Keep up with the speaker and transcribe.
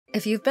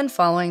If you've been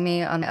following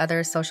me on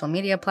other social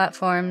media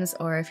platforms,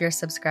 or if you're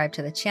subscribed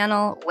to the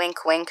channel,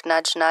 wink wink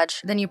nudge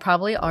nudge, then you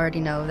probably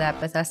already know that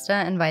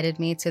Bethesda invited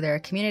me to their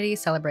community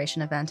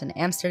celebration event in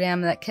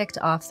Amsterdam that kicked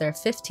off their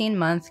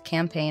 15-month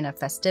campaign of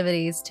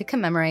festivities to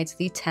commemorate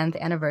the 10th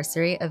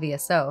anniversary of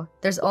ESO.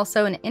 There's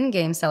also an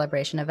in-game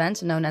celebration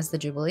event known as the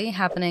Jubilee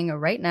happening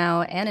right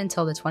now and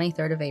until the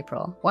 23rd of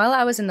April. While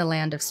I was in the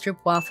land of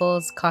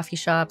stroopwafels, coffee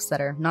shops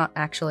that are not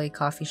actually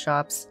coffee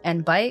shops,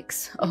 and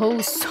bikes,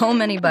 oh so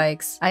many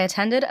bikes, I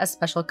attended a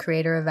special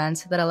creator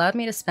event that allowed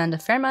me to spend a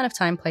fair amount of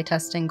time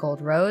playtesting Gold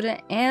Road,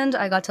 and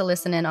I got to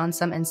listen in on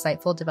some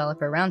insightful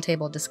developer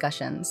roundtable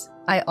discussions.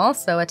 I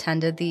also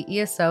attended the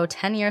ESO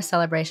 10-year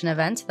celebration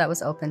event that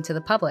was open to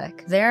the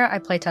public. There, I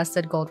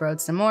playtested Gold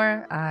Road some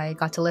more. I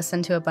got to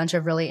listen to a bunch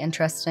of really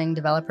interesting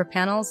developer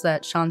panels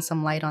that shone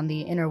some light on the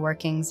inner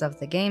workings of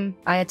the game.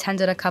 I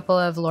attended a couple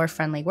of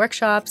lore-friendly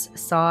workshops,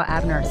 saw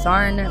Abner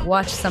Tharn,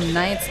 watched some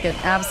knights get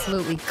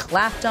absolutely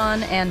clapped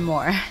on, and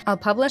more. I'll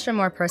publish a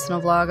more personal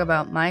vlog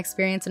about my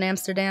experience in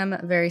Amsterdam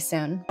very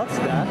soon. What's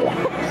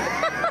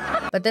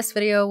that? But this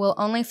video will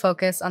only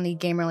focus on the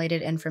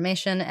game-related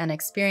information and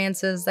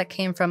experiences that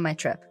came from my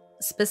trip.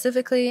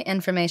 Specifically,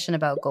 information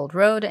about Gold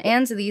Road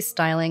and the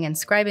styling and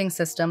scribing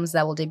systems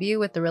that will debut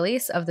with the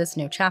release of this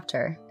new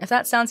chapter. If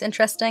that sounds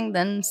interesting,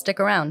 then stick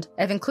around.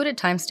 I've included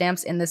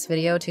timestamps in this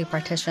video to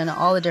partition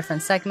all the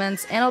different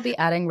segments, and I'll be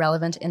adding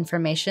relevant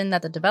information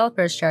that the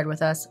developers shared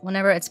with us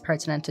whenever it's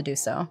pertinent to do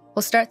so.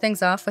 We'll start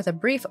things off with a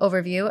brief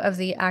overview of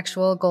the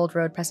actual Gold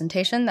Road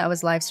presentation that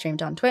was live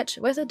streamed on Twitch,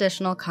 with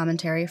additional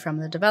commentary from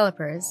the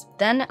developers.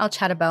 Then I'll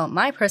chat about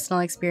my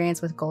personal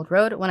experience with Gold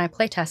Road when I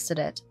playtested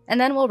it. And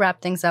then we'll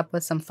wrap things up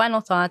with some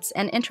final thoughts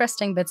and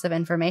interesting bits of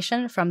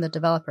information from the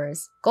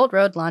developers. Gold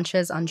Road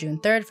launches on June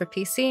 3rd for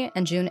PC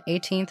and June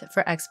 18th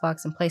for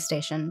Xbox and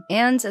PlayStation.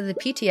 And the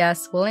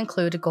PTS will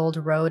include Gold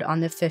Road on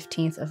the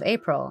 15th of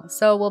April,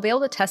 so we'll be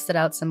able to test it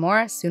out some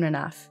more soon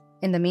enough.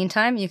 In the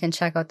meantime, you can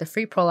check out the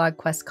free prologue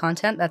quest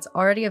content that's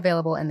already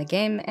available in the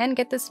game and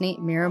get this neat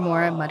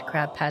Miramora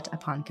mudcrab pet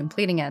upon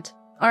completing it.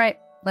 Alright,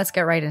 let's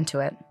get right into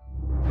it.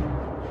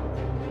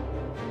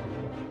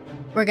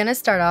 We're going to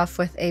start off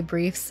with a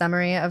brief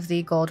summary of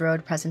the Gold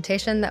Road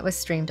presentation that was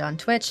streamed on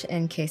Twitch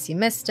in case you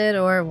missed it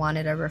or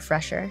wanted a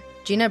refresher.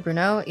 Gina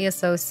Bruno,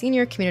 ESO's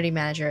senior community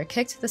manager,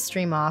 kicked the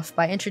stream off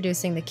by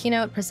introducing the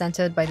keynote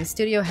presented by the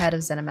studio head of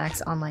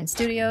ZeniMax Online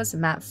Studios,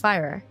 Matt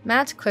Firer.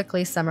 Matt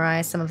quickly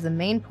summarized some of the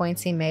main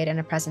points he made in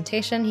a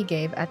presentation he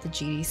gave at the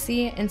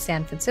GDC in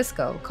San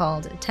Francisco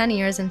called 10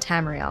 Years in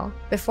Tamriel,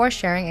 before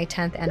sharing a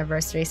 10th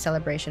anniversary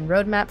celebration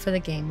roadmap for the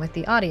game with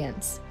the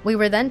audience. We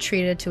were then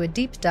treated to a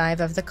deep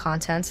dive of the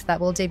content that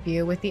will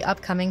debut with the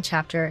upcoming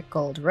chapter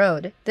Gold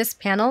Road. This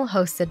panel,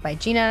 hosted by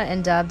Gina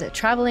and dubbed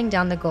Traveling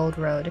Down the Gold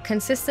Road,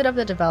 consisted of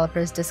the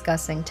developers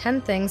discussing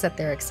 10 things that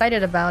they're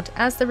excited about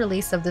as the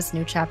release of this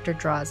new chapter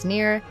draws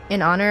near,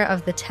 in honor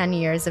of the 10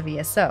 years of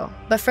ESO.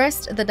 But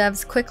first, the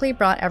devs quickly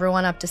brought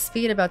everyone up to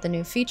speed about the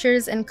new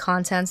features and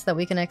contents that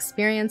we can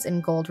experience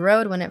in Gold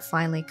Road when it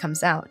finally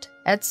comes out.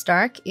 Ed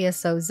Stark,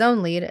 ESO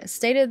Zone Lead,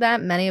 stated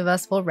that many of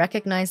us will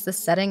recognize the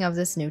setting of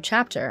this new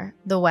chapter,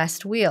 the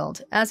West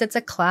Weald, as it's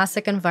a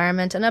classic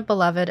environment in a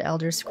beloved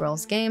Elder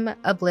Scrolls game,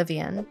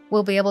 Oblivion.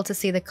 We'll be able to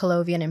see the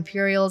Colovian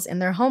Imperials in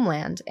their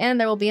homeland, and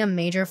there will be a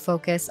major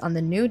focus on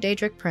the new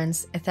Daedric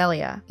prince,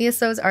 Ithelia.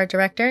 ESO's art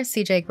director,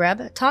 CJ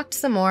Greb, talked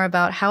some more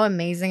about how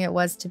amazing it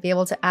was to be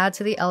able to add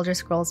to the Elder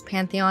Scrolls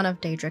pantheon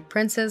of Daedric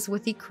princes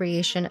with the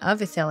creation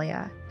of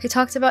Ithelia. He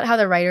talked about how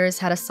the writers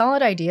had a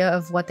solid idea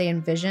of what they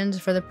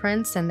envisioned for the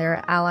prince and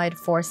their allied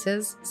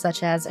forces,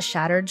 such as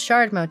shattered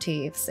shard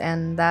motifs,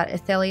 and that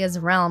Ithelia's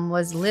realm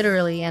was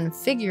literally and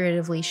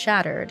figuratively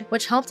shattered,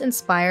 which helped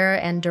inspire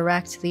and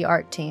direct the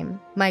art team.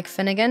 Mike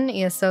Finnegan,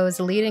 ESO's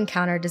lead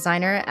encounter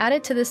designer,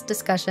 added to this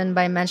discussion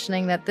by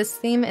mentioning that this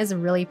theme is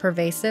really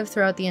pervasive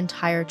throughout the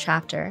entire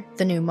chapter.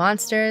 The new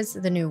monsters,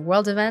 the new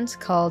world event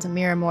called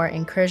Miramore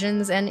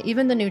Incursions, and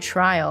even the new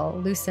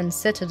trial, Lucen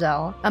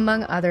Citadel,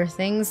 among other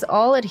things,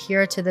 all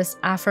adhere to this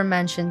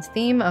aforementioned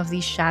theme of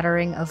the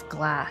shattering of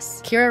glass.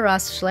 Kira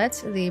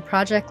Ross-Schlitt, the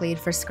project lead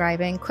for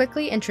Scribing,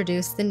 quickly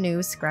introduced the new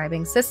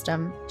Scribing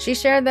system. She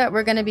shared that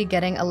we're going to be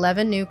getting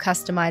 11 new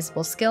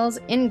customizable skills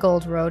in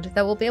Gold Road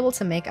that we'll be able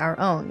to make our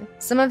own.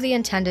 Some of the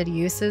intended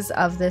uses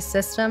of this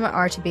system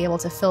are to be able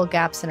to fill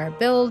gaps in our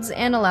builds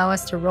and allow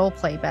us to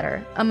roleplay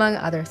better, among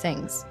other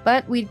things.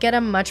 But we'd get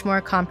a much more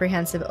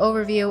comprehensive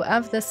overview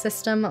of this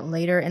system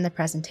later in the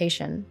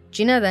presentation.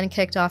 Gina then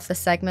kicked off the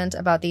segment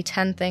about the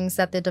 10 things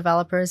that the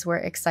developers were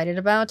excited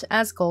about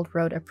as Gold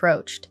Road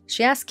approached.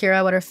 She asked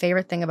Kira what her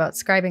favorite thing about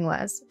Scribing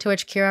was, to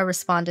which Kira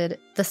responded,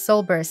 the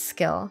Soul Burst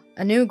skill,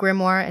 a new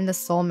grimoire in the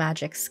Soul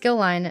Magic skill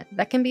line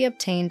that can be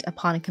obtained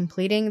upon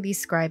completing the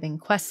Scribing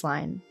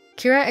questline.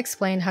 Kira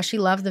explained how she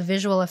loved the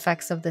visual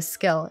effects of this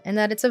skill, and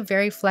that it's a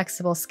very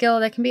flexible skill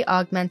that can be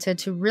augmented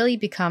to really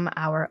become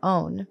our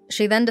own.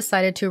 She then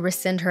decided to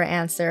rescind her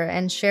answer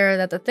and share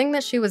that the thing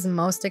that she was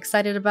most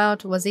excited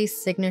about was a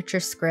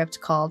signature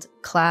script called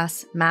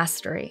Class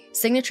Mastery.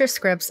 Signature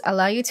scripts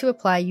allow you to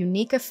apply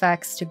unique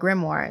effects to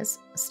grimoires,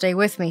 stay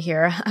with me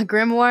here. A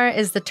grimoire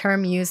is the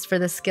term used for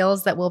the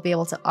skills that we'll be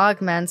able to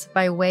augment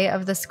by way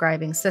of the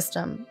scribing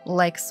system,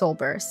 like Soul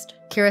Burst.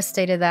 Kira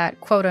stated that,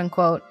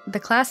 quote-unquote, the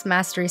class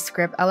mastery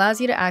script allows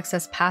you to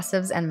access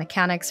passives and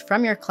mechanics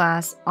from your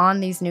class on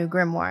these new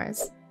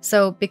grimoires.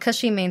 So, because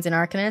she mains an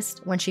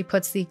Arcanist, when she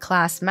puts the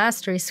class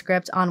mastery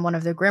script on one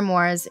of the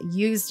grimoires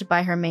used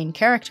by her main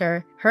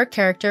character, her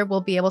character will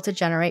be able to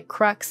generate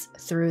Crux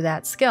through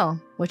that skill,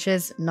 which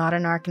is not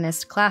an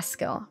Arcanist class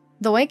skill.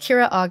 The way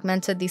Kira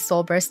augmented the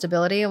Soul Burst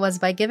ability was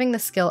by giving the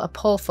skill a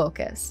pull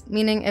focus,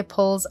 meaning it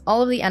pulls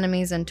all of the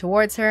enemies in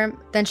towards her,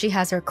 then she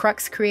has her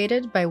Crux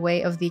created by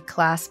way of the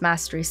class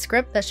mastery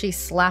script that she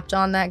slapped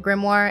on that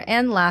grimoire,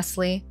 and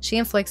lastly, she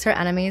inflicts her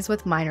enemies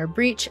with Minor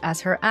Breach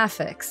as her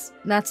affix.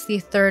 That's the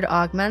third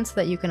augment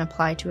that you can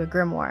apply to a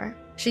grimoire.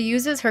 She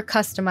uses her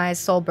customized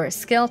Soul Burst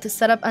skill to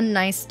set up a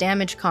nice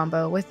damage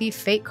combo with the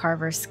Fate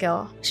Carver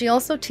skill. She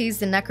also teased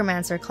the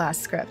Necromancer class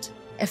script.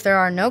 If there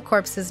are no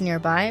corpses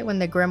nearby when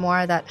the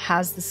grimoire that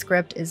has the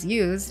script is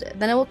used,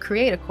 then it will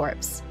create a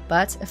corpse.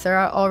 But if there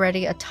are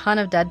already a ton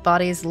of dead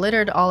bodies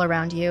littered all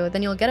around you,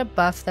 then you'll get a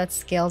buff that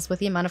scales with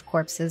the amount of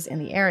corpses in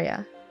the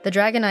area. The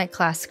Dragonite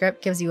class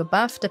script gives you a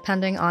buff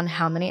depending on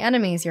how many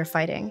enemies you're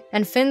fighting,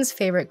 and Finn's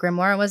favorite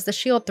grimoire was the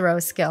Shield Throw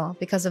skill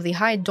because of the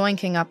high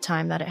doinking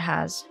uptime that it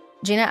has.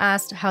 Gina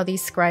asked how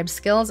these scribe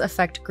skills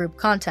affect group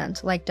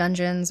content, like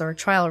dungeons or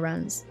trial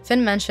runs.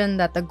 Finn mentioned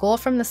that the goal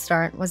from the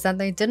start was that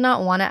they did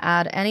not want to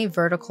add any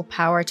vertical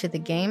power to the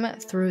game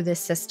through this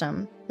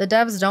system. The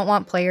devs don't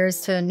want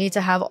players to need to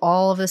have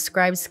all of the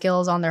scribe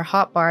skills on their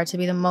hotbar to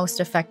be the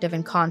most effective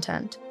in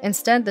content.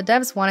 Instead, the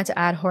devs wanted to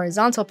add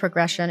horizontal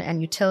progression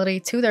and utility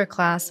to their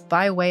class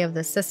by way of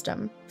this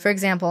system. For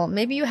example,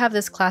 maybe you have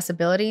this class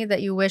ability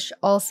that you wish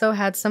also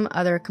had some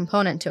other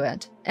component to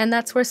it, and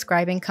that's where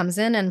scribing comes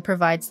in and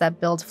provides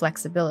that build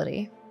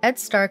flexibility. Ed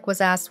Stark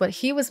was asked what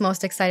he was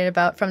most excited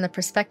about from the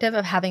perspective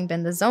of having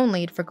been the zone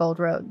lead for Gold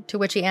Road, to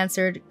which he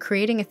answered,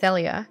 creating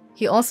Athelia.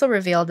 He also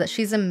revealed that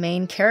she's a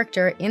main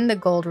character in the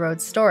Gold Road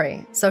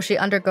story, so she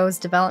undergoes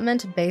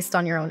development based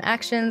on your own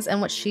actions and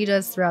what she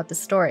does throughout the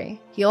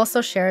story. He also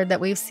shared that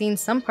we've seen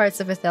some parts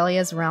of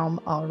Athelia's realm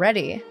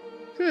already.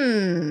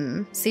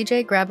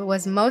 CJ Greb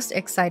was most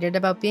excited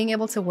about being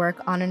able to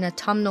work on an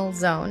autumnal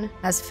zone.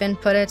 As Finn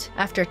put it,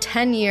 after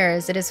 10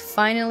 years, it is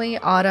finally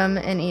autumn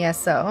in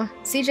ESO.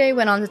 CJ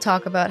went on to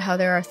talk about how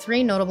there are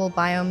 3 notable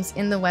biomes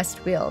in the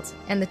West Weald,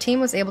 and the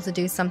team was able to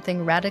do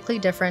something radically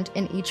different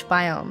in each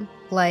biome,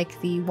 like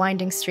the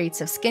winding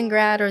streets of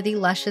Skingrad or the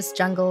luscious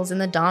jungles in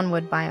the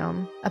Dawnwood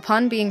biome.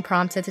 Upon being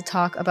prompted to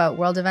talk about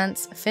world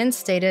events, Finn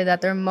stated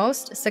that their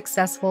most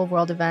successful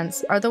world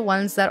events are the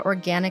ones that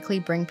organically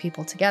bring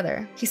people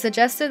together. He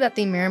suggested that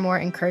the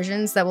Mirrormore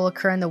incursions that will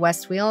occur in the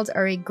West Weald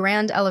are a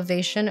grand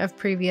elevation of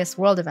previous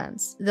world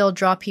events. They'll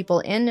draw people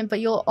in,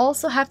 but you'll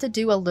also have to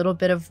do a little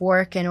bit of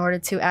work in order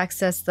to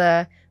access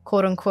the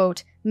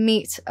quote-unquote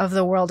meat of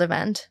the world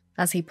event,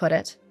 as he put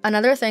it.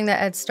 Another thing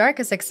that Ed Stark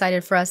is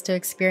excited for us to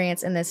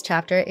experience in this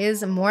chapter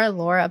is more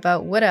lore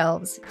about Wood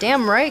Elves.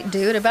 Damn right,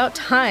 dude, about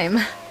time.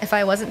 If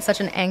I wasn't such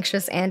an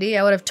anxious Andy,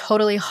 I would have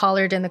totally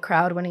hollered in the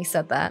crowd when he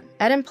said that.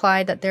 Ed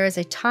implied that there is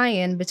a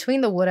tie-in between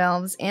the Wood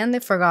Elves and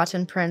the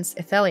Forgotten Prince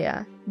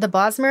Athelia. The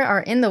Bosmer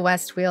are in the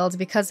West Weald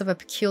because of a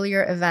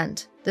peculiar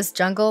event. This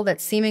jungle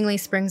that seemingly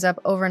springs up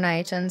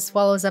overnight and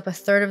swallows up a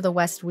third of the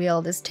West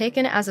Weald is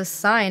taken as a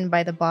sign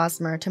by the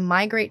Bosmer to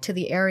migrate to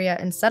the area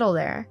and settle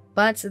there.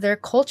 But their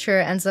culture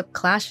ends up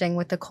clashing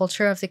with the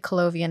culture of the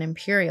Colovian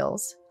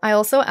Imperials. I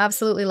also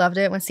absolutely loved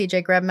it when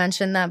CJ Greb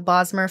mentioned that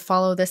Bosmer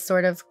follow this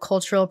sort of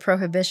cultural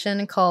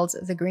prohibition called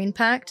the Green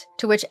Pact,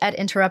 to which Ed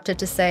interrupted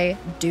to say,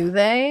 do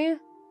they?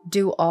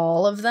 Do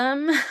all of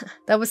them?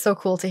 That was so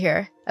cool to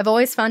hear. I've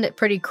always found it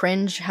pretty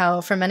cringe how,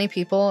 for many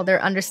people,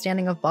 their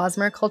understanding of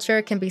Bosmer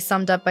culture can be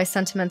summed up by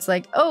sentiments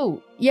like,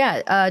 oh,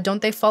 yeah,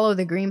 don't they follow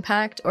the Green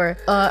Pact? Or,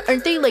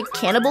 aren't they like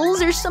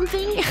cannibals or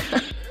something?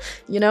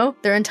 You know,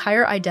 their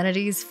entire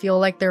identities feel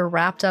like they're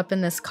wrapped up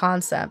in this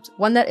concept,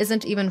 one that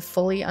isn't even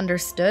fully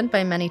understood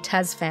by many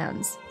TES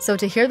fans. So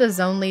to hear the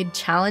Zone Lead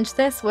challenge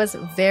this was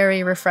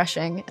very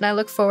refreshing, and I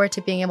look forward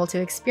to being able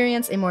to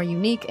experience a more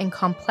unique and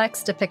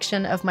complex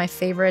depiction of my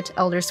favorite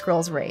Elder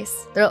Scrolls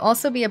race. There'll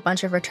also be a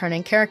bunch of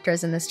returning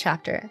characters in this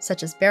chapter,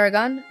 such as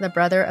Baragon, the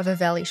brother of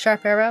Aveli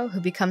Sharparrow,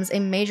 who becomes a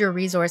major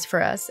resource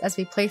for us as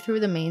we play through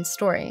the main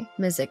story.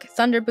 Mizik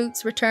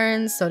Thunderboots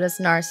returns, so does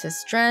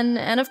Narcissus Dren,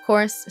 and of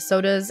course, so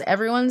does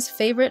everyone's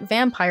favorite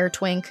vampire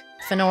twink,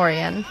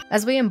 Fenorian.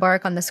 As we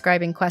embark on the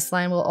Scribing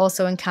questline, we'll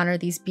also encounter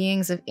these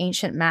beings of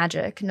ancient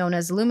magic known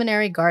as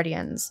Luminary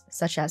Guardians,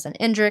 such as an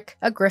Indrik,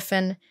 a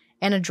Griffin,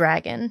 and a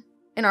dragon.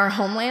 In our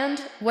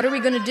homeland, what are we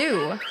gonna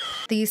do?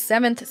 The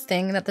 7th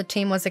thing that the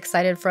team was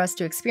excited for us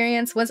to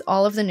experience was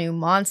all of the new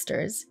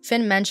monsters.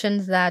 Finn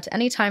mentioned that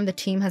anytime the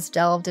team has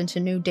delved into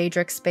new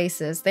Daedric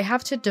spaces, they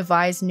have to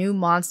devise new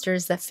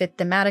monsters that fit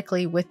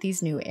thematically with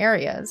these new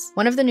areas.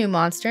 One of the new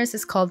monsters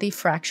is called the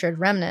Fractured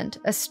Remnant,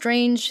 a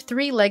strange,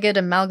 3-legged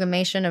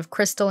amalgamation of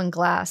crystal and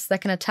glass that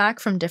can attack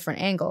from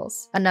different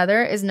angles.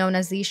 Another is known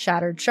as the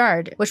Shattered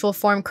Shard, which will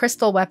form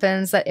crystal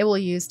weapons that it will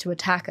use to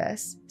attack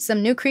us.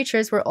 Some new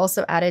creatures were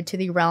also added to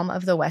the realm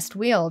of the West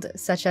Weald,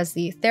 such as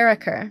the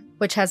Theriker,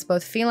 which has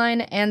both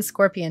feline and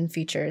scorpion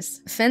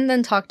features. Finn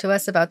then talked to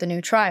us about the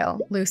new trial,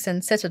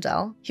 Lucen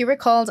Citadel. He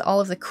recalled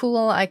all of the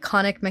cool,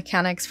 iconic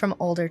mechanics from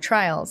older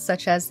trials,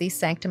 such as the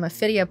Sanctum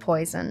Ophidia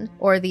poison,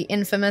 or the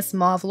infamous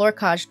Mauve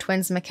Lorcage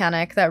twins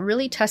mechanic that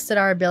really tested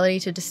our ability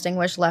to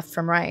distinguish left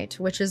from right,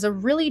 which is a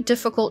really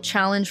difficult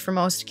challenge for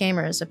most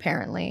gamers,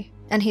 apparently.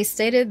 And he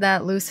stated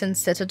that Lucen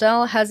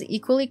Citadel has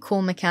equally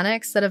cool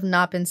mechanics that have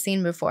not been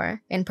seen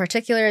before, in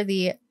particular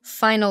the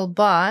final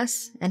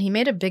boss, and he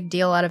made a big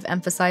deal out of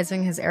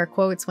emphasizing his air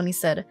quotes when he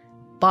said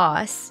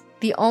boss.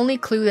 The only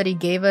clue that he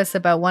gave us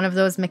about one of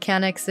those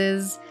mechanics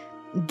is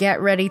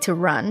get ready to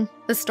run.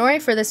 The story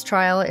for this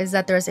trial is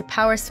that there is a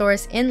power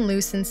source in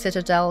Lucen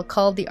Citadel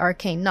called the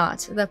Arcane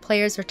Knot that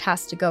players are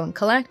tasked to go and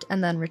collect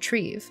and then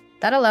retrieve.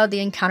 That allowed the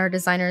encounter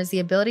designers the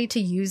ability to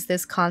use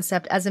this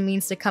concept as a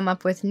means to come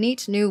up with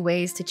neat new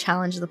ways to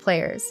challenge the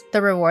players.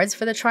 The rewards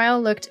for the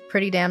trial looked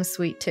pretty damn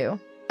sweet too.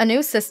 A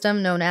new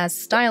system known as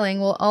styling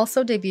will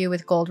also debut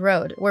with Gold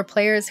Road, where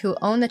players who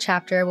own the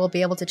chapter will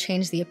be able to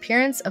change the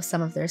appearance of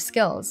some of their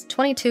skills,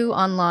 22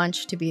 on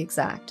launch to be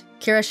exact.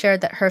 Kira shared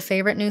that her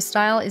favorite new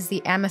style is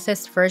the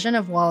amethyst version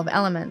of Wall of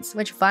Elements,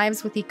 which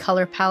vibes with the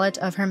color palette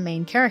of her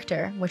main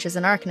character, which is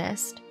an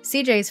Arcanist.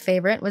 CJ's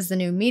favorite was the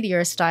new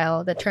Meteor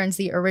style that turns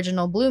the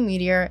original blue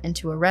meteor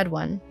into a red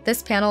one.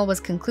 This panel was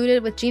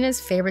concluded with Gina's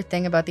favorite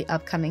thing about the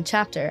upcoming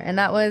chapter, and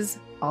that was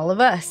all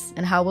of us,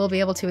 and how we'll be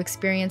able to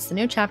experience the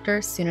new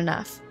chapter soon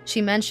enough.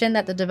 She mentioned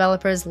that the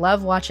developers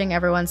love watching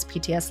everyone's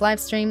PTS live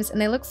streams, and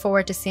they look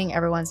forward to seeing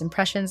everyone's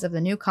impressions of the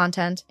new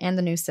content and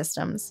the new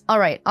systems.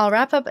 Alright, I'll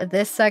wrap up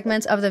this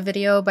segment of the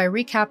video by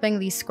recapping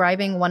the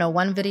Scribing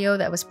 101 video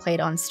that was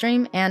played on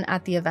stream and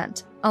at the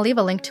event. I'll leave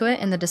a link to it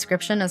in the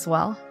description as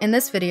well. In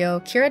this video,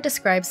 Kira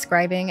describes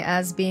Scribing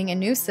as being a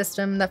new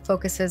system that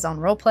focuses on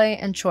roleplay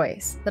and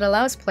choice, that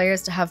allows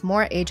players to have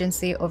more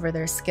agency over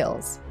their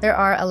skills. There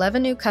are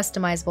 11 new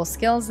customizable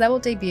skills that will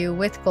debut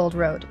with Gold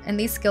Road, and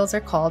these skills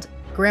are called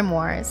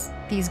Grimoires.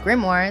 These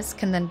Grimoires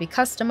can then be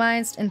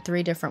customized in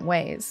 3 different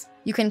ways.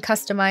 You can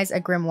customize a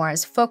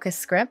Grimoire's focus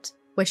script,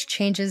 which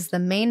changes the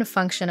main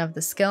function of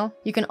the skill.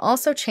 You can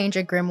also change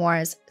a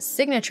Grimoire's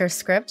signature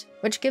script,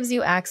 which gives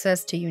you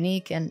access to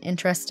unique and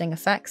interesting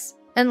effects.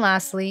 And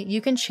lastly,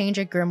 you can change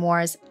a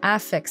Grimoire's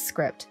affix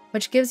script,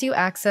 which gives you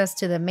access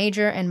to the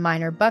major and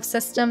minor buff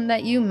system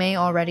that you may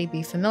already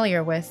be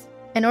familiar with.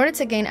 In order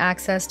to gain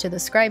access to the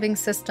scribing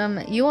system,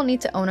 you will need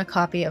to own a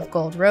copy of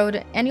Gold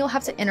Road, and you'll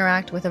have to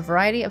interact with a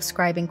variety of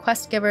scribing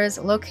quest givers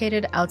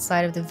located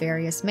outside of the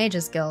various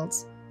mages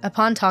guilds.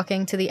 Upon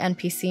talking to the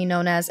NPC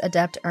known as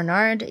Adept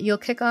Ernard, you'll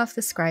kick off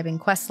the scribing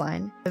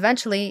questline.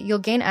 Eventually, you'll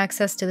gain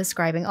access to the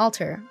scribing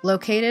altar,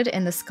 located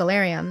in the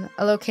Scalarium,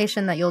 a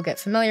location that you'll get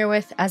familiar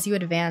with as you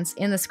advance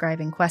in the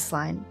scribing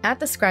questline. At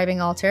the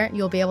scribing altar,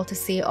 you'll be able to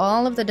see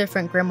all of the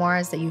different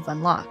grimoires that you've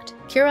unlocked.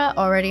 Kira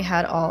already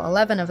had all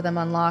 11 of them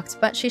unlocked,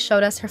 but she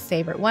showed us her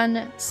favorite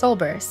one, Soul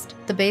Burst.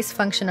 The base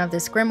function of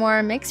this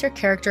grimoire makes your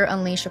character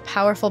unleash a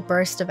powerful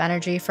burst of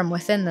energy from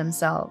within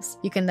themselves.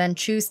 You can then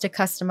choose to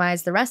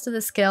customize the rest of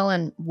the skill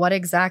and what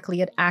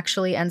exactly it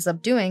actually ends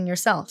up doing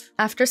yourself.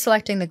 After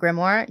selecting the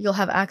grimoire, you'll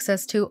have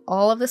access to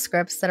all of the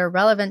scripts that are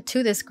relevant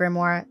to this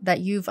grimoire that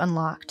you've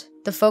unlocked.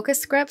 The focus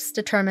scripts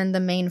determine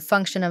the main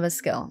function of a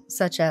skill,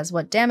 such as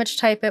what damage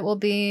type it will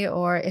be,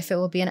 or if it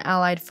will be an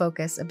allied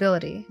focus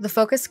ability. The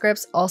focus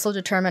scripts also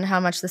determine how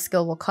much the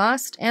skill will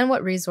cost and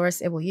what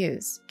resource it will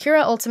use.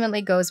 Kira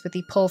ultimately goes with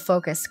the pull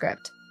focus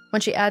script. When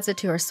she adds it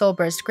to her Soul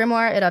Burst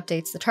grimoire, it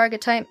updates the target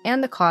type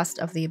and the cost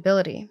of the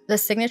ability. The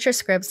signature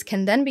scripts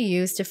can then be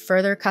used to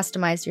further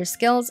customize your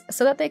skills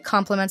so that they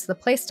complement the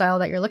playstyle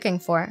that you're looking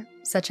for,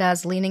 such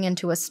as leaning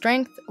into a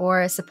strength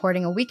or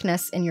supporting a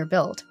weakness in your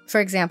build. For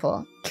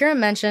example, Kira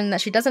mentioned that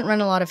she doesn't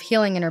run a lot of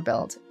healing in her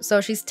build, so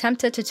she's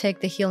tempted to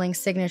take the healing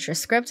signature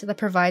script that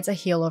provides a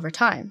heal over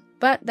time.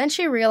 But then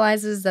she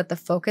realizes that the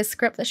focus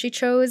script that she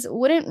chose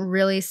wouldn't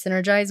really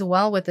synergize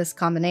well with this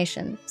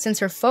combination, since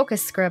her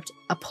focus script,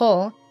 a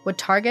pull, would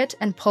target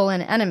and pull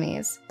in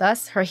enemies.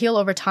 Thus, her heal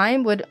over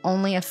time would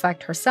only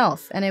affect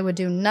herself, and it would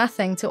do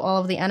nothing to all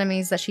of the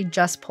enemies that she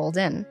just pulled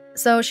in.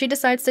 So she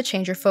decides to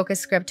change her focus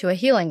script to a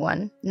healing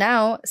one.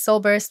 Now, Soul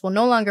Burst will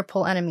no longer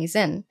pull enemies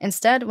in.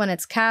 Instead, when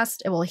it's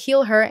cast, it will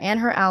heal her and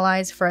her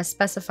allies for a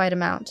specified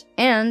amount.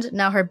 And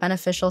now her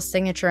beneficial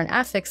signature and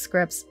affix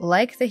scripts,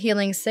 like the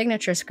healing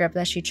signature script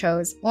that she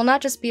chose, will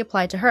not just be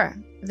applied to her.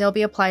 they'll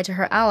be applied to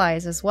her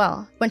allies as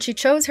well. When she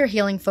chose her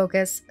healing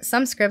focus,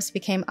 some scripts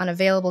became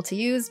unavailable to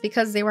use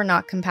because they were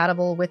not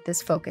compatible with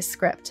this focus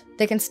script.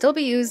 They can still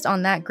be used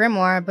on that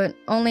grimoire, but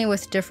only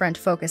with different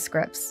focus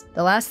scripts.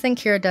 The last thing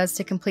Kira does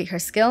to complete her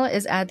skill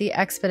is add the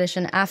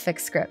Expedition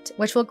Affix script,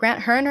 which will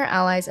grant her and her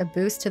allies a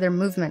boost to their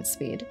movement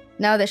speed.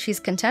 Now that she's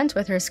content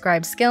with her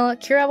scribe skill,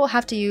 Kira will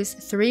have to use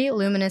 3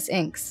 luminous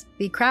inks,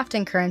 the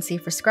crafting currency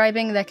for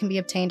scribing that can be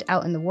obtained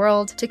out in the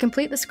world, to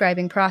complete the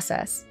scribing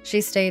process. She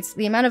states,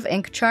 the amount of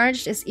ink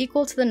charged is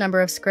equal to the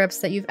number of scripts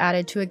that you've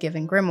added to a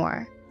given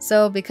grimoire.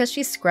 So because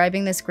she's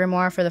scribing this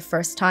grimoire for the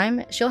first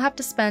time, she'll have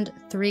to spend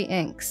 3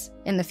 inks.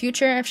 In the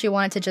future, if she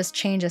wanted to just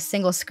change a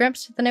single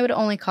script, then it would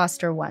only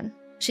cost her 1.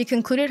 She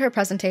concluded her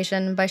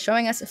presentation by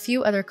showing us a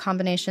few other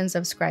combinations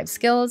of scribe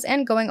skills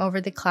and going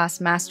over the class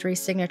mastery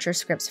signature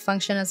scripts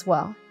function as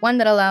well, one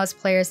that allows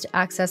players to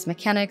access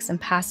mechanics and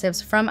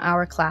passives from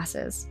our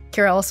classes.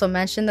 Kira also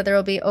mentioned that there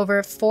will be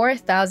over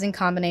 4,000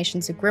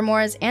 combinations of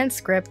grimoires and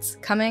scripts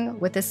coming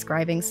with this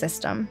scribing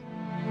system.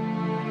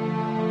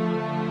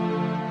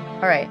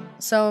 Alright,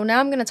 so now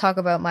I'm going to talk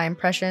about my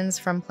impressions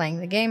from playing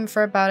the game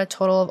for about a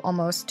total of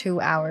almost 2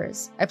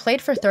 hours. I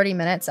played for 30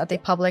 minutes at the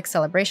public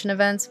celebration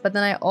event, but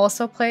then I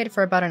also played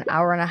for about an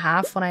hour and a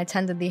half when I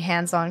attended the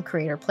hands-on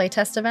creator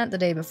playtest event the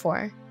day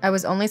before. I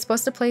was only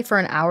supposed to play for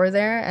an hour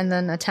there and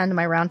then attend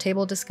my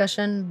roundtable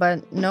discussion,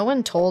 but no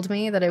one told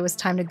me that it was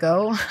time to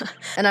go,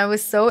 and I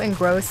was so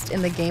engrossed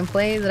in the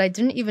gameplay that I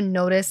didn't even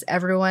notice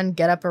everyone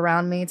get up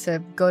around me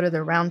to go to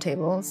their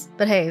roundtables.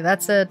 But hey,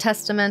 that's a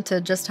testament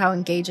to just how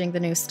engaging the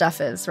new stuff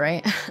is,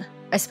 right?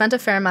 I spent a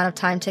fair amount of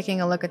time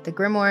taking a look at the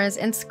grimoires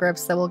and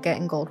scripts that we'll get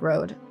in Gold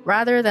Road.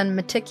 Rather than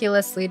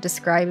meticulously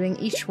describing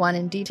each one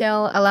in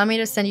detail, allow me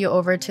to send you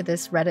over to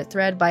this Reddit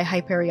thread by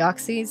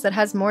Hyperioxes that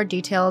has more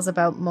details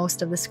about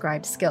most of the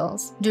scribed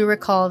skills. Do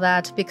recall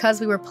that because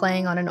we were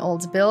playing on an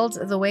old build,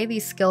 the way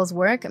these skills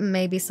work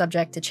may be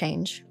subject to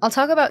change. I'll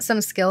talk about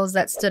some skills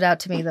that stood out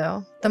to me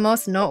though. The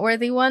most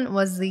noteworthy one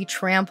was the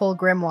Trample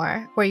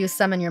Grimoire, where you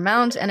summon your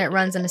mount and it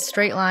runs in a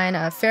straight line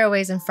a fair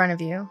ways in front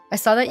of you. I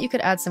saw that you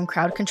could add some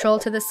crowd control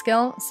to this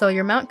skill, so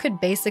your mount could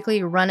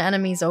basically run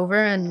enemies over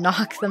and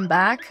knock them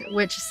back,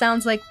 which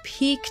sounds like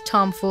peak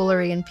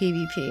tomfoolery in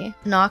PvP.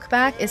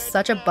 Knockback is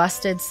such a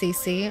busted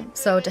CC,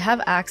 so to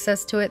have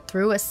access to it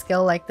through a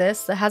skill like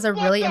this that has a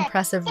really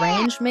impressive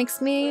range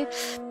makes me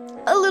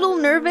a little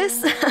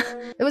nervous.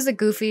 It was a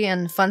goofy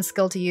and fun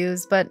skill to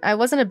use, but I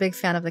wasn't a big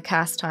fan of the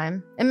cast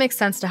time. It makes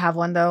sense to have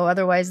one though,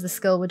 otherwise the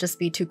skill would just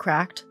be too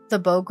cracked. The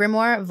bow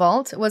grimoire,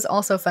 Vault, was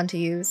also fun to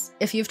use.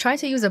 If you've tried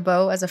to use a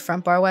bow as a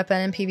front bar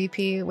weapon in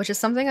PvP, which is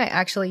something I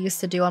actually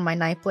used to do on my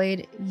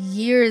Nightblade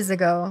years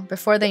ago,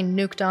 before they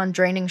nuked on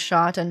Draining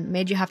Shot and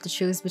made you have to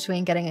choose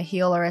between getting a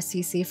heal or a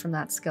CC from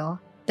that skill,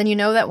 then you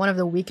know that one of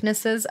the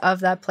weaknesses of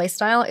that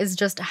playstyle is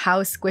just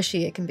how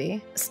squishy it can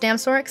be.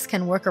 Stamsorcs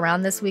can work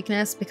around this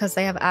weakness because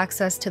they have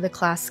access to the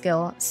class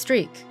skill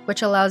Streak,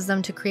 which allows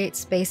them to create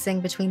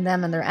spacing between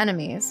them and their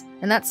enemies.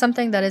 And that's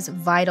something that is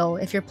vital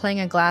if you're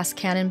playing a glass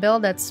cannon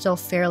build that's still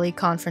fairly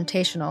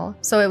confrontational.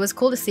 So it was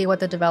cool to see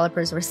what the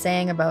developers were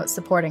saying about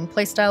supporting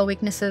playstyle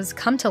weaknesses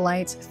come to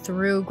light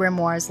through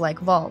grimoires like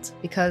Vault,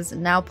 because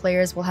now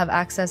players will have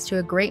access to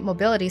a great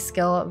mobility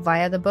skill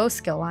via the bow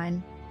skill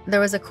line. There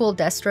was a cool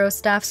Destro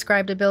staff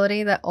scribed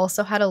ability that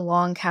also had a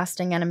long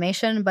casting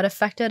animation but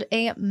affected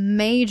a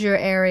major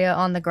area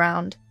on the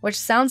ground, which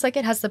sounds like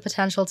it has the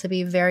potential to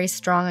be very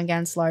strong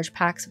against large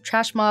packs of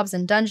trash mobs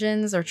in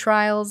dungeons or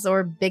trials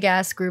or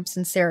big-ass groups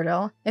in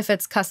Cyrodiil, if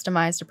it's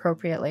customized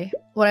appropriately.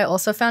 What I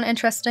also found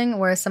interesting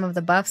were some of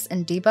the buffs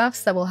and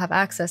debuffs that we'll have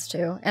access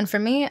to, and for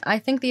me, I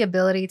think the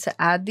ability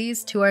to add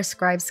these to our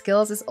scribe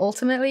skills is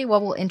ultimately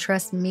what will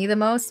interest me the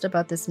most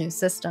about this new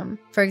system.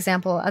 For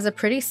example, as a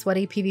pretty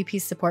sweaty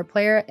PvP support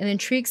player, it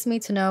intrigues me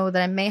to know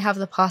that I may have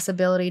the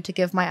possibility to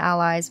give my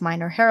allies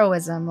minor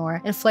heroism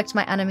or inflict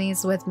my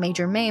enemies with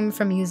major maim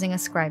from using a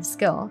scribe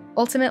skill.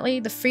 Ultimately,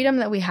 the freedom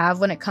that we have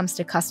when it comes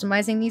to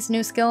customizing these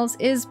new skills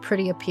is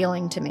pretty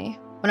appealing to me.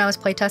 When I was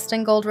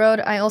playtesting Gold Road,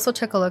 I also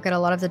took a look at a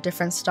lot of the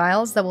different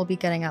styles that we'll be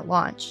getting at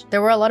launch.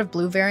 There were a lot of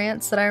blue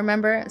variants that I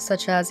remember,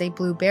 such as a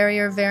blue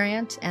barrier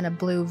variant and a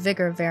blue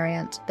vigor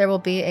variant. There will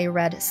be a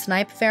red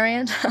snipe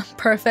variant,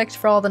 perfect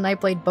for all the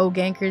Nightblade bow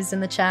gankers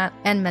in the chat,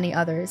 and many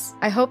others.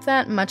 I hope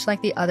that, much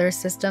like the other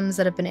systems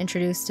that have been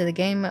introduced to the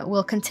game,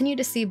 we'll continue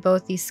to see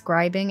both the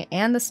scribing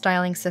and the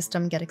styling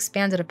system get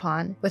expanded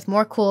upon, with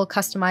more cool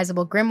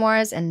customizable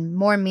grimoires and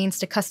more means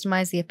to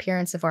customize the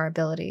appearance of our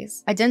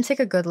abilities. I didn't take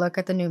a good look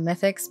at the new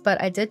mythics,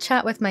 but I did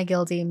chat with my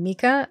guildie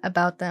Mika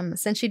about them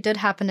since she did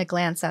happen to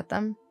glance at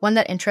them. One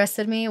that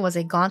interested me was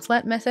a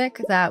Gauntlet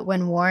mythic that,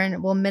 when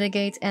worn, will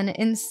mitigate an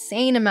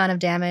insane amount of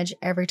damage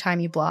every time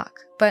you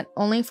block, but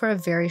only for a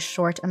very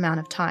short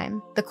amount of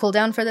time. The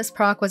cooldown for this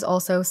proc was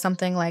also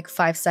something like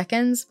 5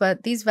 seconds,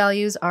 but these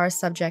values are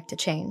subject to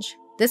change.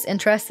 This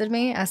interested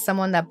me as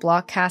someone that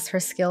block casts her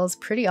skills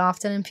pretty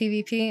often in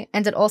PvP,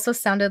 and it also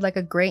sounded like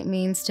a great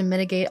means to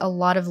mitigate a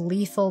lot of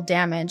lethal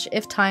damage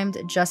if timed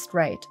just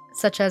right,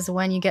 such as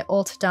when you get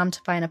ult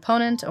dumped by an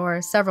opponent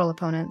or several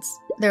opponents.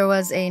 There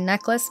was a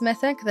necklace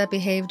mythic that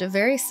behaved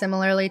very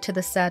similarly to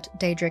the set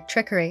Daedric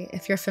Trickery,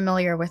 if you're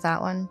familiar with that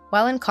one.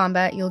 While in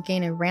combat, you'll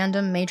gain a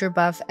random major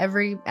buff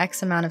every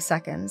X amount of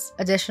seconds.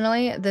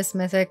 Additionally, this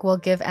mythic will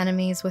give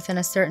enemies within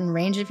a certain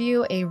range of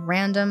you a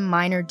random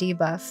minor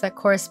debuff that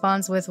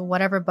corresponds with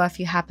whatever buff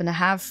you happen to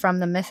have from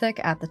the mythic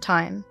at the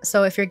time.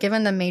 So if you're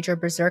given the major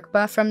berserk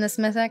buff from this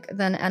mythic,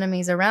 then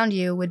enemies around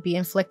you would be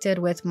inflicted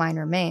with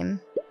minor maim.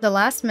 The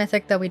last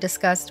mythic that we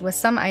discussed was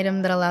some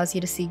item that allows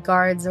you to see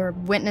guards or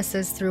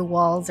witnesses through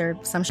walls or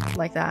some shit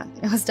like that.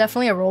 It was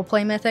definitely a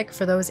roleplay mythic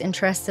for those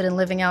interested in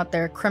living out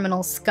their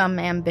criminal scum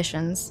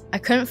ambitions. I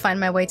couldn't find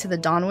my way to the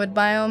Dawnwood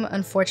biome,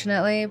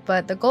 unfortunately,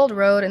 but the Gold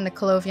Road and the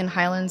Colovian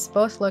Highlands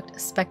both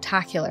looked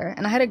spectacular,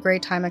 and I had a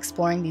great time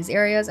exploring these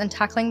areas and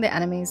tackling the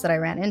enemies that I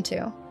ran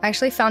into. I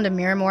actually found a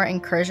Miramore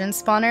incursion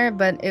spawner,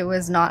 but it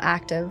was not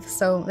active,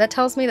 so that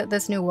tells me that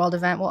this new world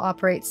event will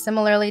operate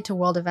similarly to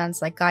world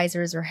events like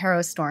geysers or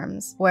harrow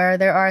storms, where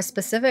there are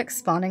specific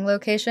spawning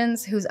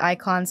locations whose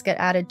icons get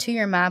added to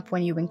your map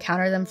when you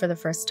encounter them for the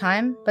first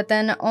time, but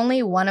then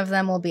only one of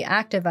them will be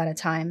active at a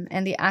time,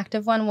 and the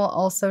active one will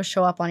also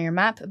show up on your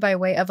map by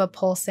way of a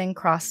pulsing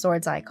cross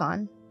swords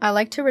icon. I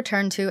like to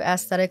return to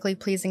aesthetically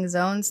pleasing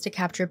zones to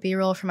capture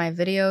B-roll for my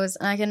videos,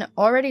 and I can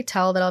already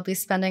tell that I'll be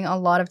spending a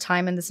lot of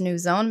time in this new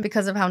zone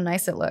because of how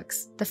nice it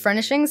looks. The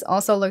furnishings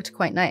also looked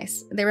quite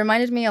nice. They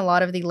reminded me a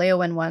lot of the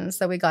Leowen ones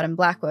that we got in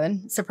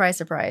Blackwood. Surprise,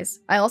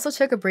 surprise. I also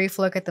took a brief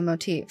look at the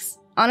motifs.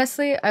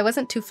 Honestly, I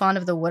wasn't too fond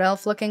of the wood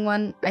elf looking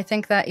one. I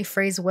think that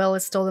Ifre's Will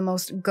is still the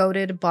most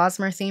goated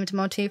Bosmer themed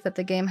motif that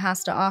the game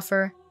has to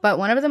offer. But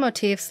one of the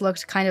motifs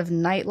looked kind of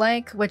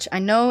night-like, which I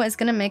know is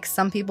gonna make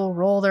some people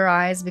roll their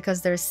eyes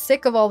because they're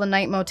sick of all the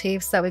night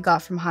motifs that we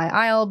got from High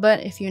Isle,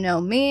 but if you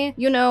know me,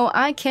 you know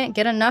I can't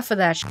get enough of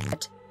that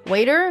shit.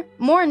 Waiter,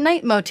 more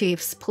night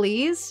motifs,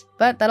 please.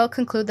 But that'll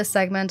conclude the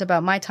segment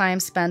about my time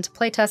spent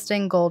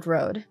playtesting Gold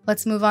Road.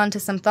 Let's move on to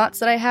some thoughts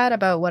that I had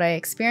about what I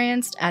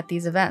experienced at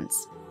these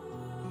events.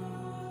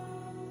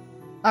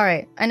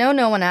 Alright, I know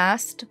no one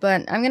asked,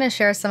 but I'm gonna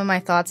share some of my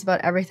thoughts about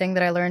everything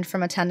that I learned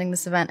from attending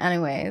this event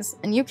anyways,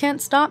 and you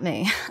can't stop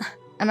me.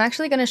 I'm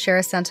actually going to share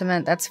a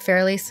sentiment that's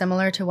fairly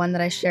similar to one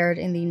that I shared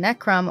in the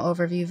Necrom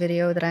overview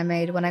video that I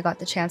made when I got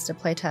the chance to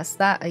playtest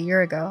that a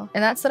year ago,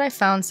 and that's that I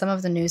found some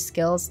of the new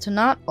skills to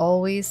not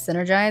always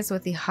synergize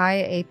with the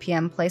high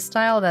APM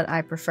playstyle that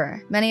I prefer.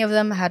 Many of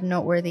them had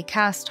noteworthy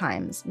cast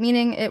times,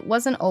 meaning it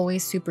wasn't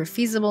always super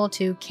feasible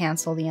to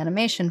cancel the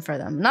animation for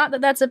them. Not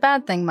that that's a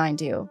bad thing, mind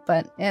you,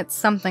 but it's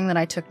something that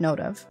I took note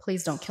of.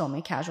 Please don't kill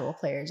me, casual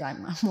players,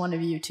 I'm one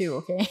of you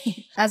too,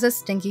 okay? As a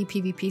stinky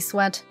PvP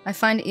sweat, I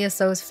find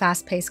ESO's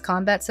fast-paced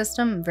combat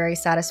system very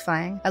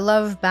satisfying. I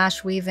love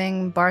bash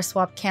weaving, bar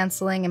swap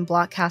cancelling, and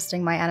block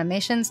casting my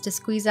animations to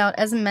squeeze out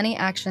as many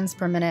actions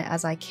per minute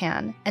as I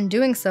can, and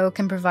doing so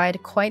can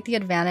provide quite the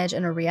advantage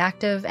in a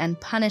reactive and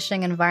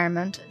punishing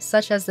environment,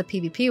 such as the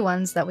PvP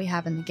ones that we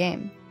have in the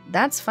game.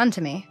 That's fun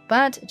to me,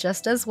 but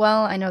just as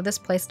well, I know this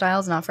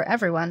playstyle is not for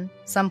everyone.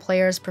 Some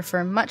players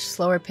prefer much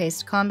slower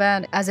paced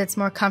combat as it's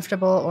more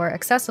comfortable or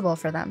accessible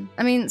for them.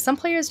 I mean, some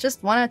players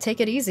just want to take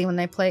it easy when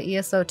they play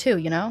ESO too,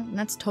 you know? And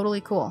that's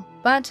totally cool.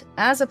 But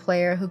as a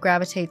player who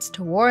gravitates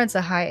towards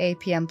a high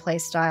APM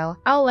playstyle,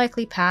 I'll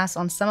likely pass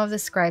on some of the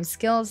scribe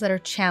skills that are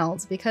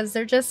channeled because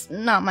they're just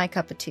not my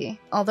cup of tea,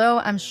 although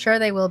I'm sure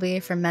they will be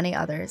for many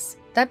others.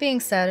 That being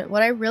said,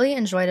 what I really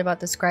enjoyed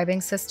about the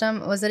scribing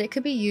system was that it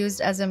could be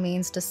used as a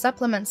means to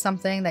supplement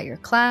something that your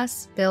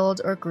class, build,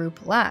 or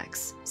group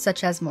lacks,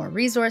 such as more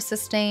resource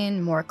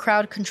sustain, more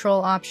crowd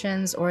control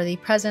options, or the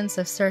presence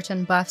of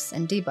certain buffs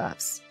and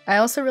debuffs. I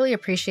also really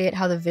appreciate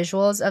how the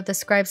visuals of the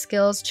scribe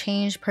skills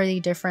change per the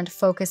different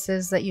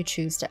focuses that you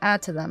choose to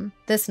add to them.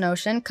 This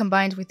notion,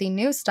 combined with the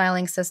new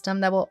styling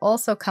system that will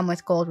also come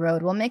with Gold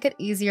Road, will make it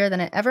easier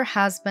than it ever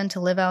has been to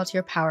live out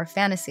your power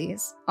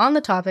fantasies. On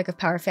the topic of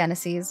power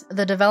fantasies,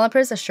 the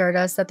developers assured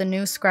us that the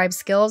new scribe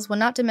skills will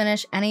not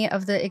diminish any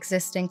of the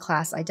existing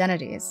class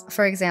identities.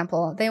 For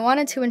example, they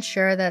wanted to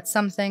ensure that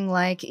something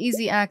like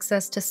easy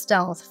access to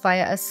stealth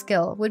via a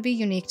skill would be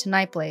unique to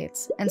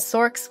Nightblades, and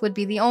Sorks would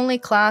be the only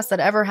class that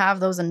ever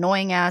have those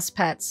annoying ass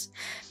pets.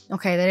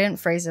 Okay, they didn't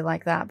phrase it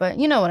like that, but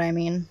you know what I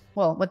mean.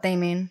 Well, what they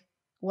mean.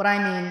 What I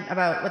mean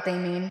about what they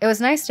mean. It was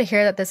nice to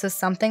hear that this is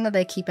something that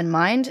they keep in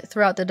mind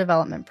throughout the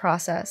development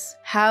process.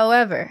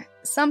 However,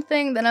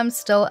 something that I'm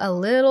still a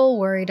little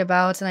worried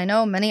about, and I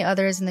know many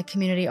others in the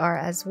community are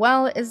as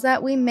well, is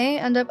that we may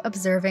end up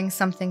observing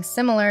something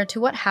similar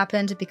to what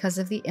happened because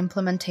of the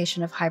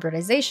implementation of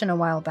hybridization a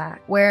while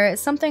back, where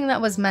something that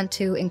was meant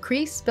to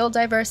increase build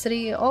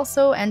diversity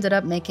also ended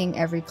up making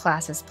every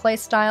class's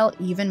playstyle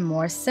even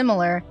more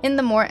similar in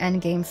the more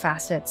endgame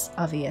facets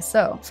of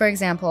ESO. For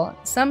example,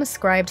 some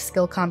scribed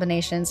skill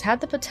combinations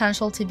had the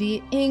potential to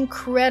be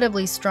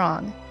incredibly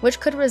strong, which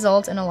could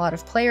result in a lot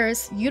of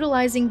players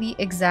utilizing the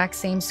exact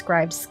same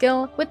scribed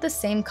skill with the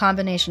same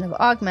combination of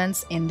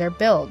augments in their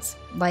builds,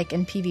 like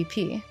in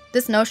PvP.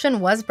 This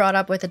notion was brought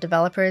up with the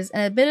developers,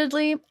 and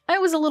admittedly, I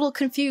was a little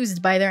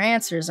confused by their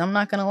answers, I'm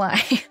not gonna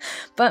lie.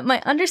 But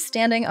my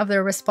understanding of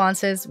their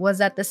responses was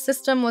that the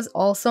system was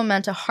also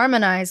meant to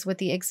harmonize with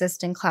the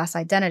existing class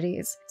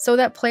identities, so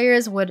that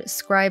players would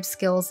scribe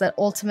skills that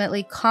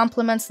ultimately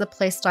complements the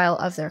playstyle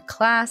of their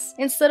class,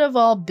 instead of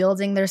all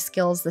building their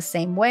skills the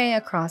same way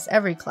across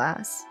every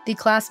class. The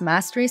class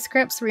mastery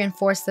scripts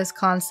reinforce this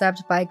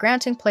concept by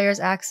granting players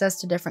access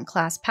to different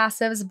class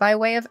passives by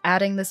way of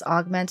adding this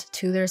augment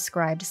to their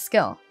scribed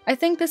skill. I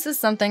think this is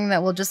something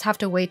that we'll just have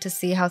to wait to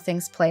see how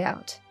things play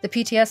out. The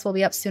PTS will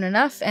be up soon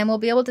enough, and we'll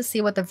be able to see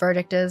what the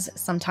verdict is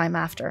sometime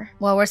after.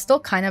 While we're still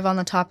kind of on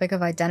the topic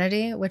of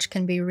identity, which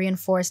can be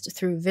reinforced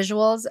through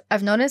visuals,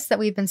 I've noticed that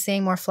we've been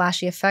seeing more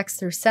flashy effects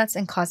through sets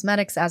and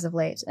cosmetics as of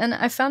late, and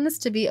I found this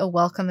to be a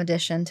welcome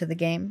addition to the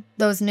game.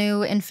 Those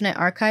new Infinite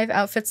Archive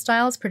outfit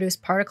styles produce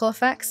particle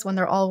effects when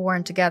they're all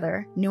worn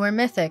together. Newer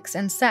mythics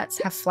and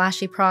sets have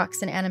flashy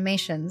procs and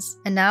animations,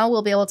 and now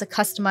we'll be able to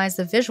customize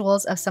the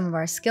visuals of some of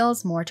our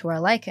skills more to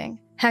our liking.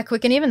 Heck, we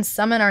can even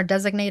summon our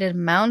designated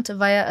mount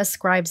via a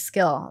scribe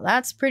skill.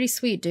 That's pretty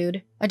sweet,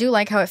 dude. I do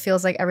like how it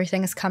feels like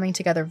everything is coming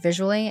together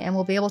visually, and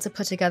we'll be able to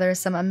put together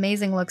some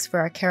amazing looks for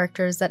our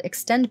characters that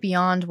extend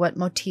beyond what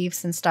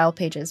motifs and style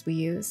pages we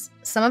use.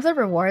 Some of the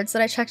rewards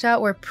that I checked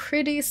out were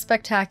pretty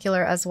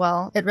spectacular as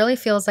well. It really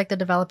feels like the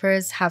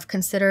developers have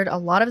considered a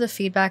lot of the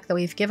feedback that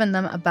we've given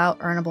them about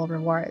earnable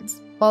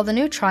rewards. While the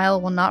new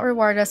trial will not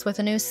reward us with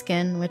a new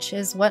skin, which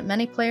is what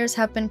many players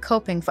have been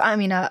hoping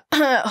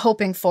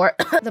for,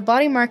 the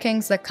body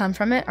markings that come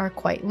from it are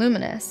quite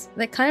luminous.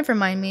 They kind of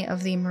remind me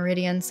of the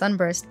Meridian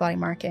Sunburst body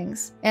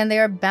markings, and they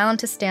are bound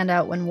to stand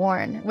out when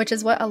worn, which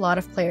is what a lot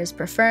of players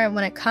prefer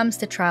when it comes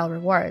to trial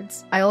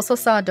rewards. I also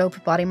saw a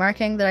dope body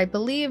marking that I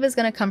believe is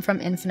going to come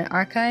from Infinite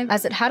Archive,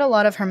 as it had a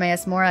lot of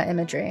Hermaeus Mora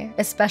imagery,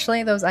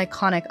 especially those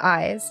iconic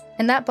eyes.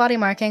 And that body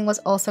marking was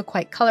also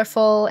quite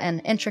colorful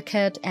and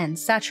intricate and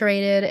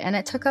saturated, and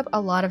it took up a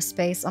lot of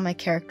space on my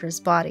character's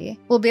body.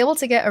 We'll be able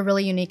to get a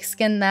really unique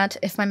skin that,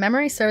 if my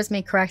memory serves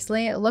me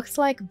correctly, it looks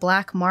like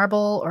black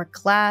marble or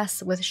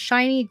glass with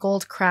shiny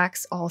gold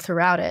cracks all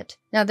throughout it.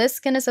 Now, this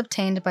skin is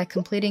obtained by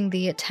completing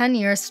the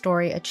 10-year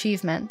story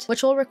achievement,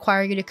 which will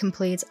require you to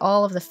complete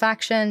all of the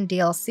faction,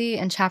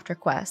 DLC, and chapter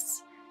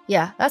quests.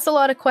 Yeah, that's a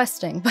lot of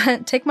questing,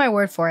 but take my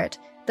word for it.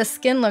 The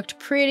skin looked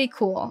pretty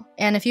cool,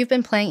 and if you've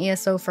been playing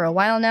ESO for a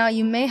while now,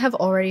 you may have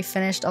already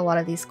finished a lot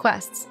of these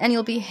quests, and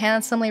you'll be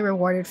handsomely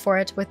rewarded for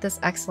it with this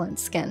excellent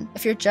skin.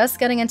 If you're just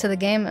getting into the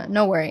game,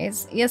 no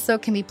worries. ESO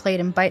can be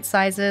played in bite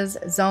sizes,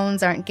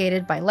 zones aren't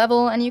gated by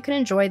level, and you can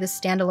enjoy the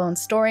standalone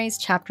stories,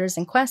 chapters,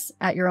 and quests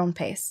at your own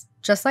pace.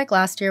 Just like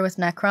last year with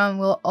Necrom,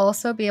 we'll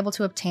also be able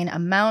to obtain a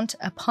mount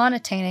upon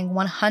attaining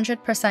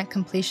 100%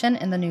 completion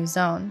in the new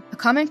zone. A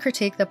common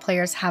critique that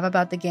players have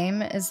about the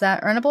game is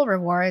that earnable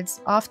rewards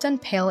often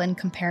pale in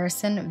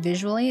comparison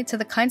visually to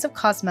the kinds of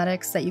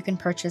cosmetics that you can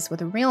purchase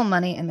with real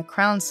money in the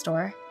Crown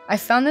store. I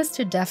found this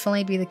to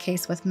definitely be the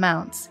case with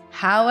mounts.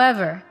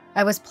 However,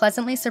 I was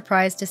pleasantly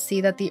surprised to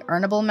see that the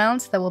earnable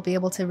mounts that we'll be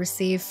able to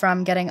receive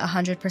from getting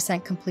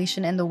 100%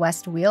 completion in the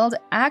West Weald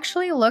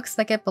actually looks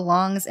like it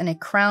belongs in a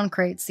Crown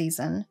crate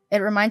season. It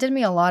reminded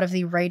me a lot of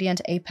the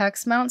Radiant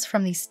Apex mounts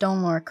from the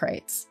Stonelore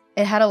crates.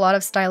 It had a lot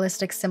of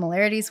stylistic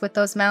similarities with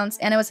those mounts,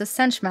 and it was a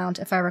cinch mount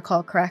if I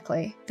recall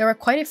correctly. There were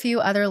quite a few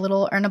other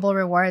little earnable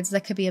rewards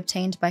that could be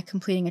obtained by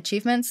completing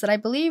achievements that I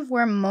believe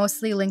were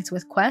mostly linked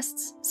with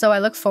quests, so I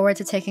look forward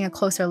to taking a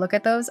closer look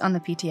at those on the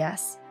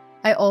PTS.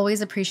 I always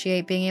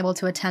appreciate being able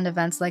to attend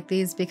events like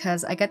these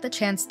because I get the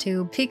chance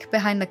to peek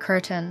behind the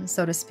curtain,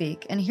 so to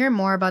speak, and hear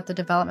more about the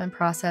development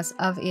process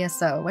of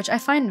ESO, which I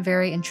find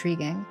very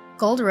intriguing.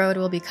 Gold Road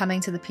will be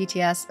coming to the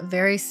PTS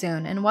very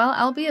soon, and while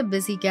I'll be a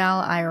busy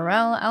gal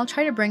IRL, I'll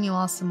try to bring you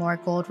all some more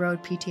Gold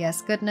Road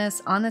PTS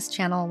goodness on this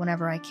channel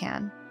whenever I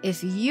can.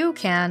 If you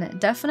can,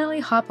 definitely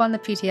hop on the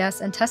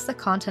PTS and test the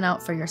content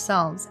out for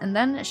yourselves, and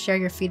then share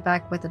your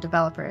feedback with the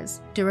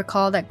developers. Do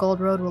recall that Gold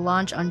Road will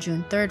launch on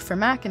June 3rd for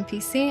Mac and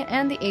PC,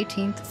 and the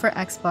 18th for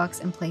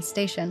Xbox and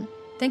PlayStation.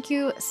 Thank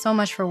you so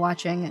much for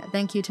watching,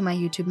 thank you to my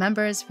YouTube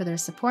members for their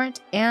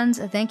support, and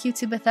thank you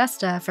to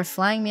Bethesda for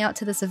flying me out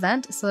to this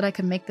event so that I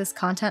could make this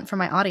content for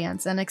my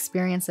audience and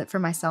experience it for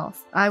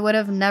myself. I would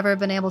have never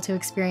been able to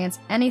experience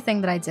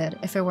anything that I did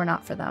if it were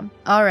not for them.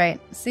 Alright,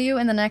 see you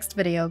in the next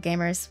video,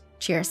 gamers.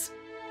 Cheers.